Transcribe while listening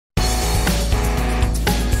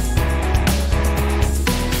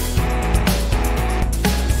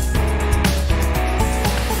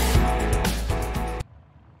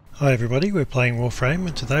Hi everybody, we're playing Warframe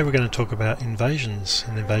and today we're going to talk about invasions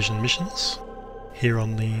and invasion missions here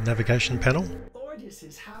on the navigation panel.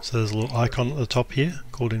 So there's a little icon at the top here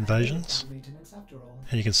called Invasions,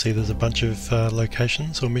 and you can see there's a bunch of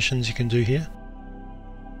locations or missions you can do here.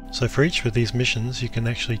 So for each of these missions you can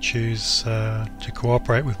actually choose to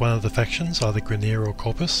cooperate with one of the factions, either Grineer or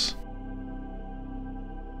Corpus,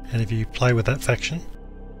 and if you play with that faction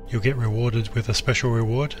you'll get rewarded with a special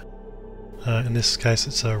reward. In this case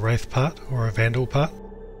it's a Wraith part or a Vandal part,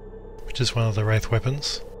 which is one of the Wraith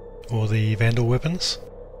weapons, or the Vandal weapons,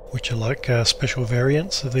 which are like special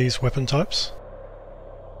variants of these weapon types.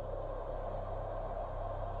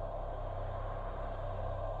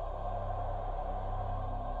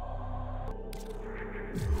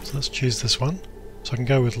 So let's choose this one. So I can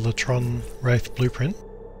go with Latron Wraith Blueprint,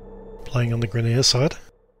 playing on the Grineer side.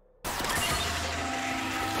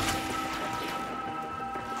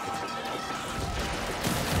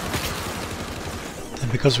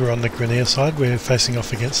 Because we're on the Grineer side, we're facing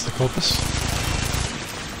off against the Corpus.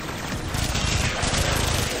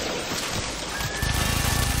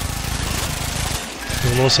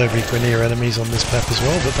 There will also be Grineer enemies on this map as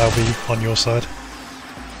well, but they'll be on your side.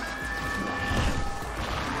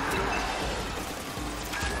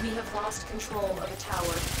 We have lost control of a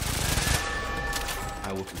tower.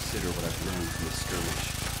 I will consider what I've learned from the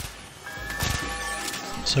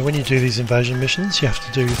skirmish. So when you do these invasion missions, you have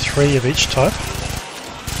to do 3 of each type.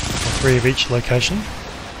 3 of each location.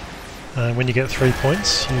 When you get 3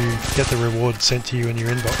 points, you get the reward sent to you in your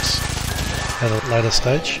inbox at a later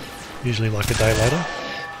stage, usually like a day later.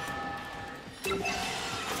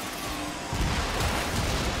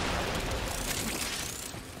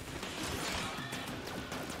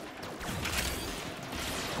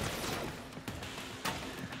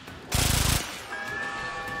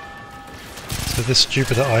 So this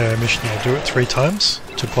Jupiter IO mission, I'll do it 3 times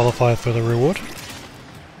to qualify for the reward.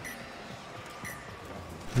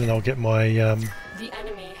 And then I'll get my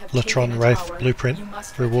Latron Wraith Blueprint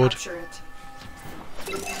reward.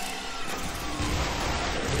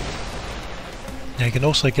 Now you can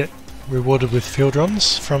also get rewarded with field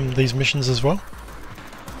runs from these missions as well.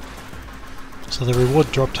 So the reward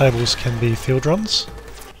drop tables can be field runs,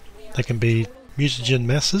 they can be mutagen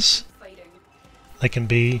masses, they can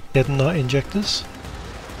be detonite injectors.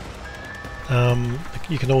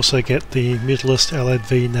 You can also get the Mutalist Allied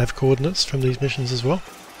V nav coordinates from these missions as well,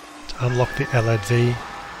 to unlock the Allied V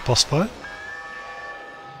boss fight.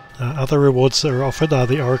 Other rewards that are offered are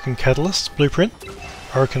the Orokin Catalyst Blueprint,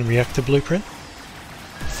 Orokin Reactor Blueprint,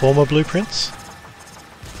 Former Blueprints,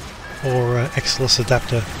 or Exilus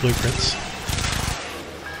Adapter Blueprints.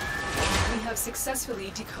 We have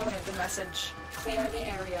successfully decoded the message. Clear the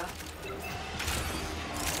area.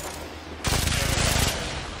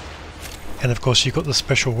 And of course you've got the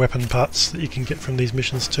special weapon parts that you can get from these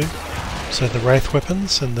missions too. So the Wraith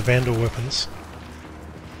weapons and the Vandal weapons.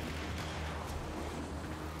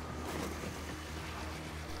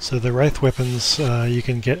 So the Wraith weapons you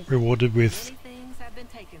can get rewarded with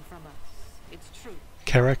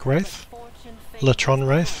Karak Wraith, Latron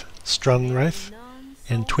Wraith, Strun Wraith,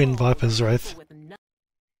 and Twin Vipers Wraith.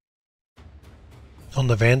 On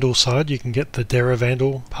the Vandal side you can get the Dera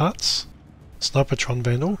Vandal parts, Snipertron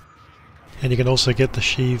Vandal, and you can also get the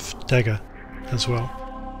Sheath Dagger as well.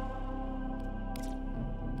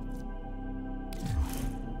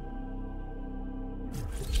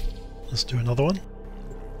 Let's do another one.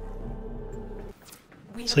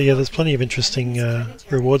 So yeah, there's plenty of interesting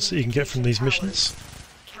rewards that you can get from these missions.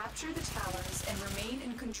 Capture the towers and remain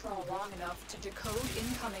in control long enough to decode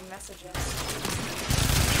incoming messages.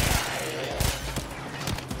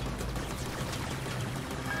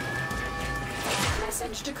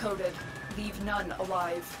 Message decoded. Leave none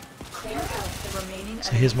alive. Clear out the remaining.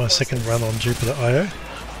 So here's my second run on Jupiter IO.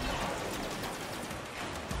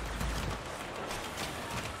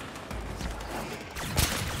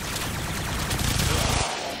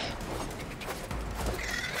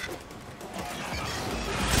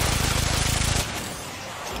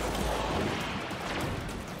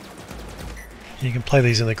 You can play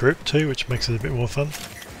these in a group too, which makes it a bit more fun.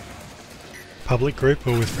 Public group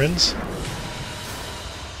or with friends.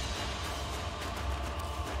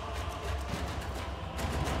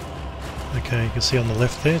 Okay, you can see on the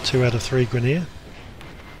left there, 2 out of 3 Grineer.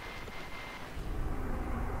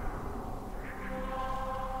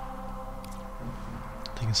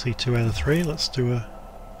 You can see 2 out of 3, let's do a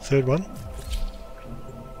third one.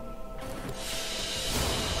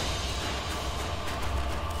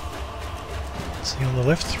 See on the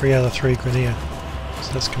left, 3 out of 3 Grineer.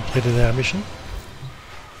 So that's completed our mission.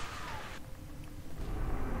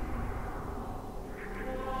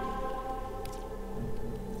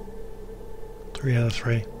 3 out of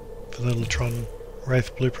 3 for the Latron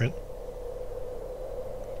Wraith blueprint.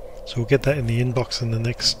 So we'll get that in the inbox in the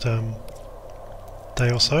next day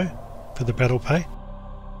or so for the battle pay.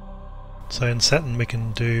 So in Saturn we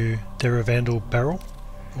can do Vandal barrel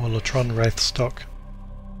or Latron Wraith stock.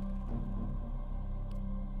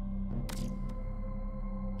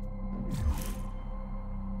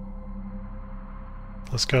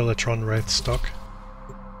 Let's go Latron Wraith stock.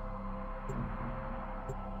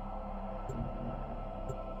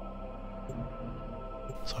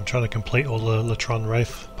 So I'm trying to complete all the Latron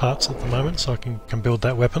Wraith parts at the moment so I can build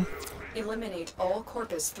that weapon. Eliminate all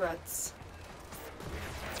Corpus threats.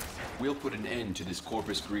 We'll put an end to this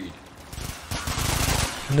Corpus greed.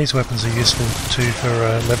 And these weapons are useful too for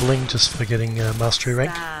leveling, just for getting mastery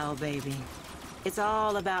rank. Style, baby. It's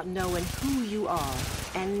all about knowing who you are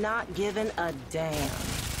and not giving a damn.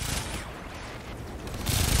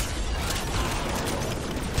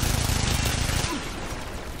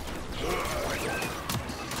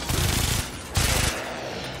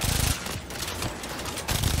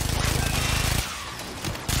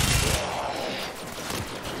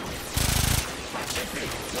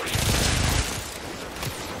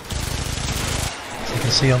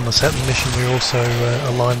 See, on the Saturn mission we also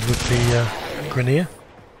aligned with the Grineer,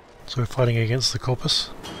 so we're fighting against the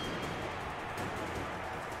Corpus.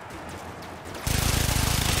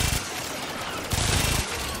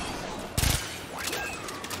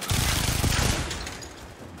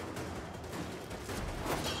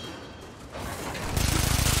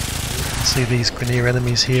 See, these Grineer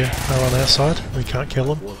enemies here are on our side, we can't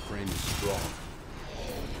kill them. Warframe is strong.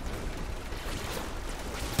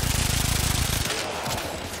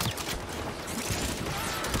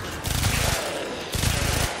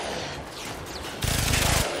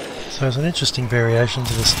 So it's an interesting variation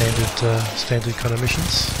to the standard kind of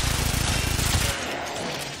missions.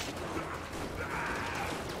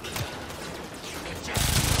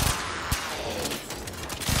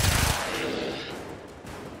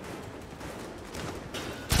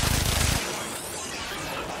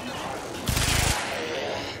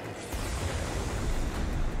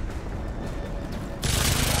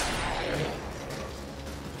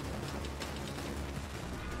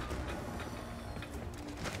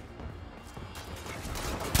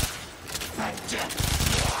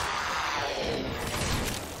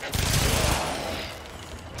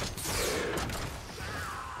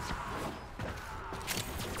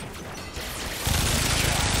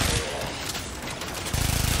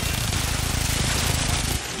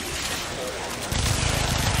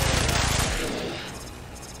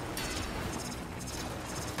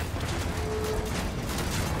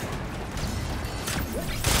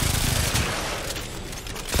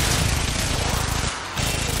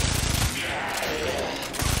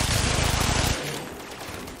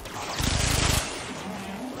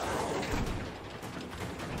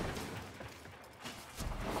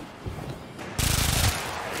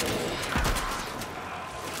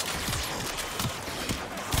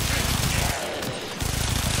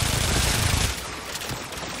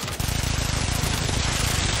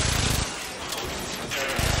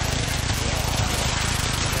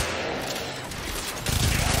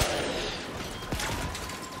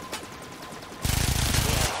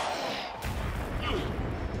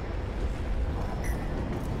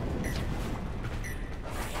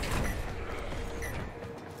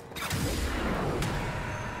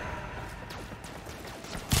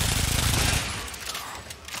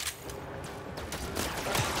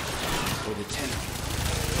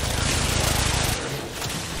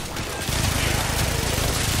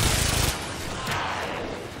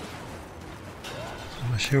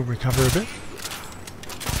 She'll recover a bit.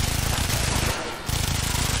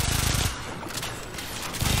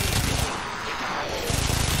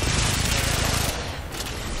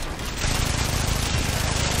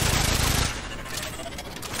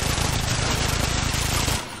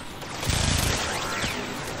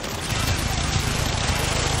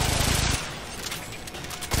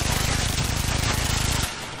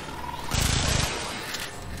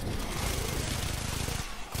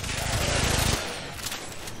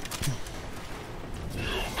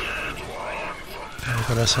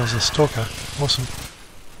 Got ourselves a stalker. Awesome.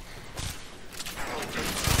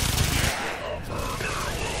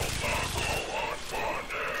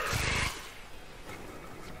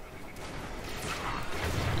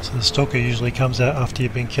 So the stalker usually comes out after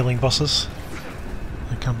you've been killing bosses.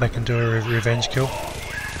 They come back and do a revenge kill.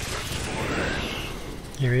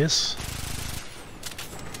 Here he is.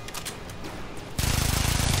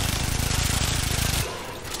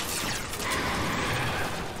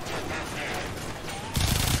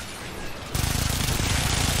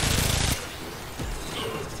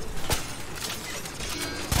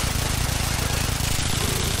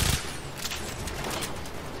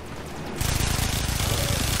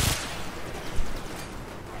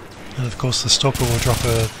 course the Stalker will drop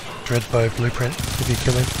a Dreadbow blueprint if you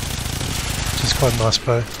kill him, which is quite a nice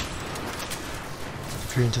bow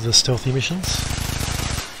if you're into the stealthy missions.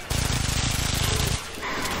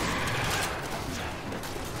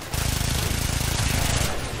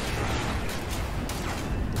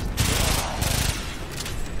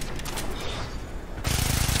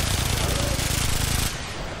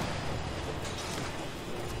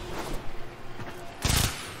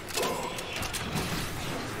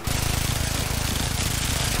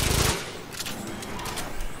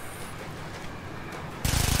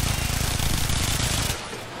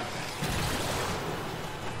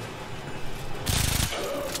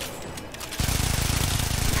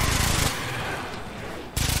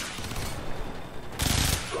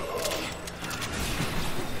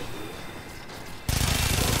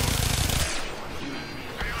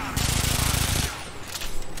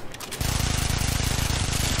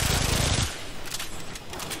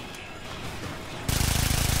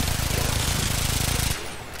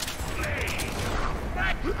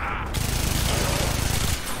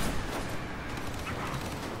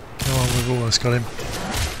 We've almost got him.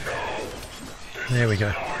 There we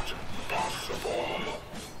go.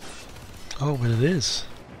 Oh, but it is.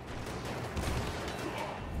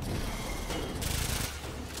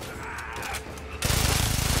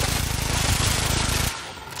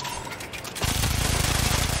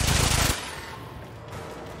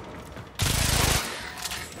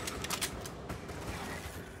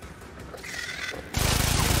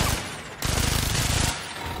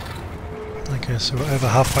 Okay, so we're over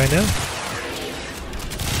halfway now.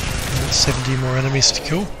 70 more enemies to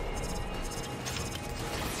kill.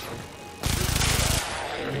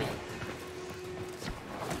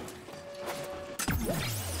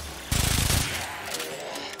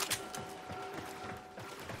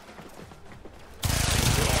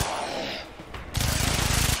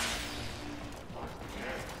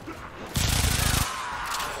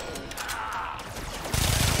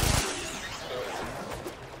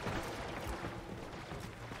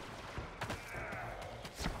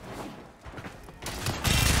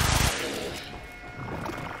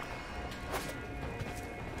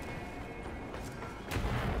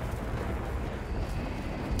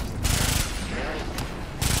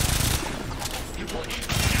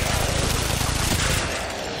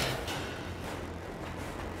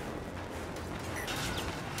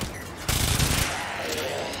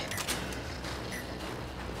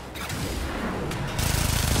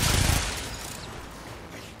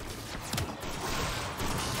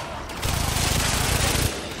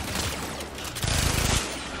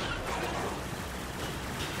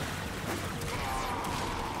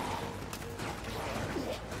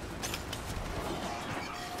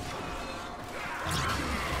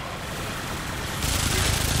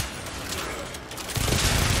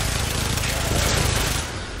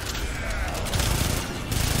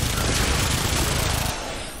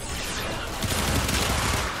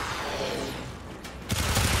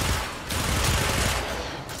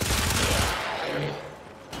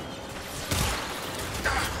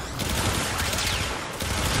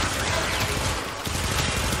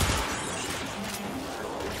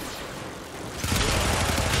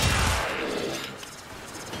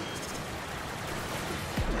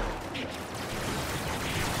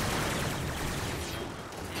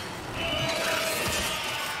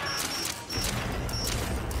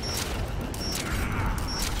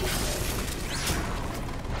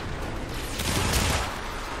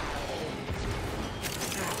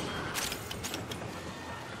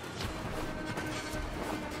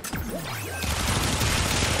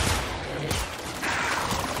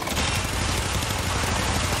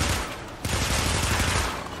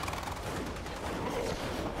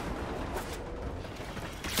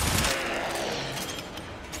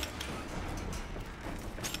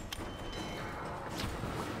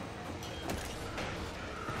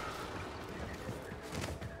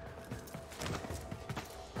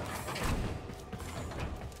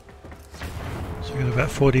 So we've got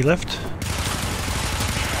about 40 left.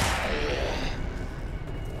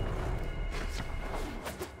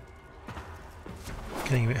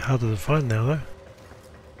 Getting a bit harder to find now though.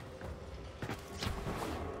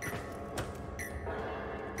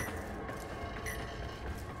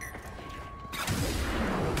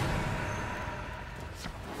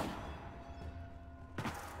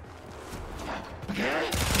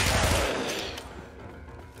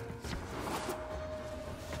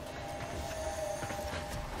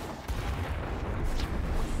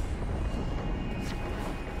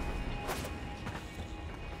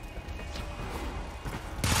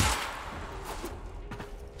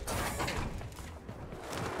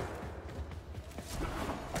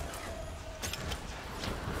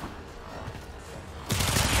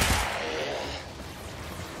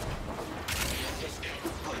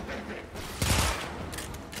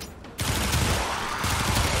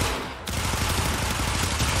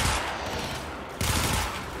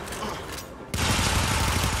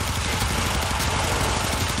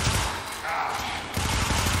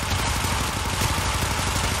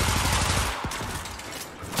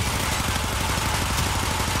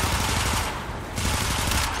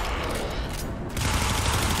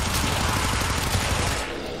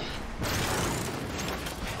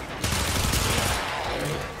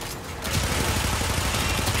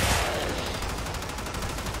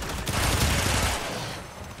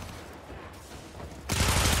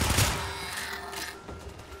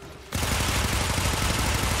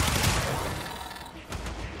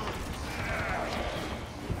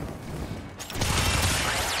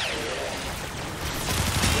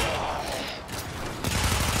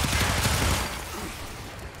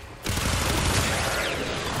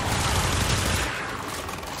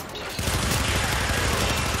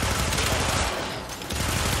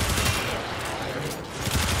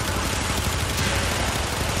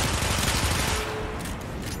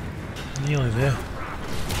 there.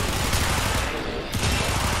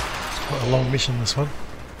 It's quite a long mission, this one.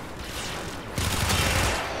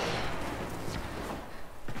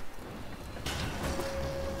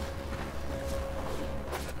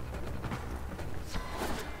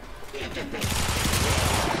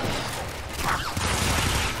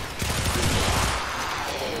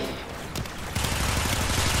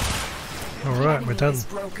 Alright, we're done.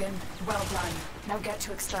 Broken. Well done. Now get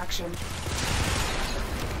to extraction.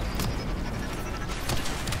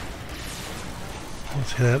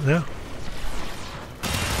 Let's head out now.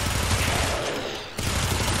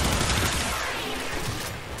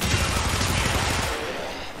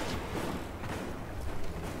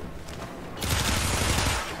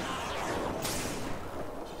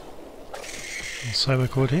 Solar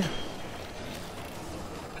cord here.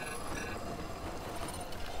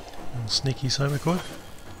 And sneaky solar cord.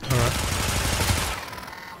 Alright.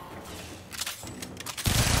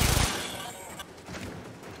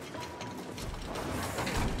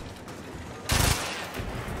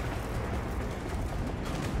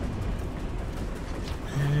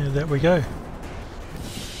 And there we go.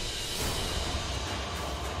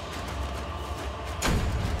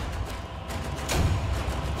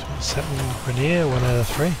 Saturn Grenier, 1 out of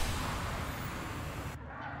 3.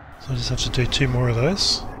 So I just have to do 2 more of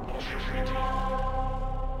those.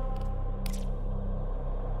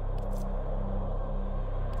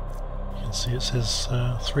 You can see it says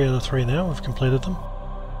 3 out of 3 now, I've completed them.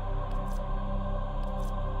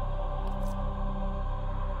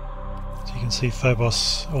 So you can see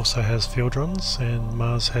Phobos also has field runs and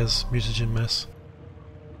Mars has mutagen mass.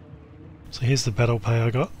 So here's the battle pay I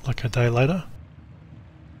got, like a day later.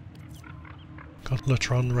 Got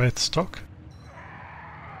Latron Wraith stock.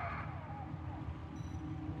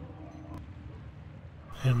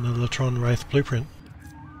 And the Latron Wraith blueprint.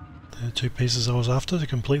 They're the 2 pieces I was after to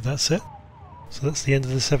complete that set. So that's the end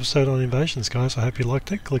of this episode on Invasions, guys. I hope you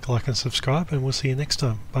liked it. Click like and subscribe, and we'll see you next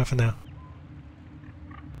time. Bye for now.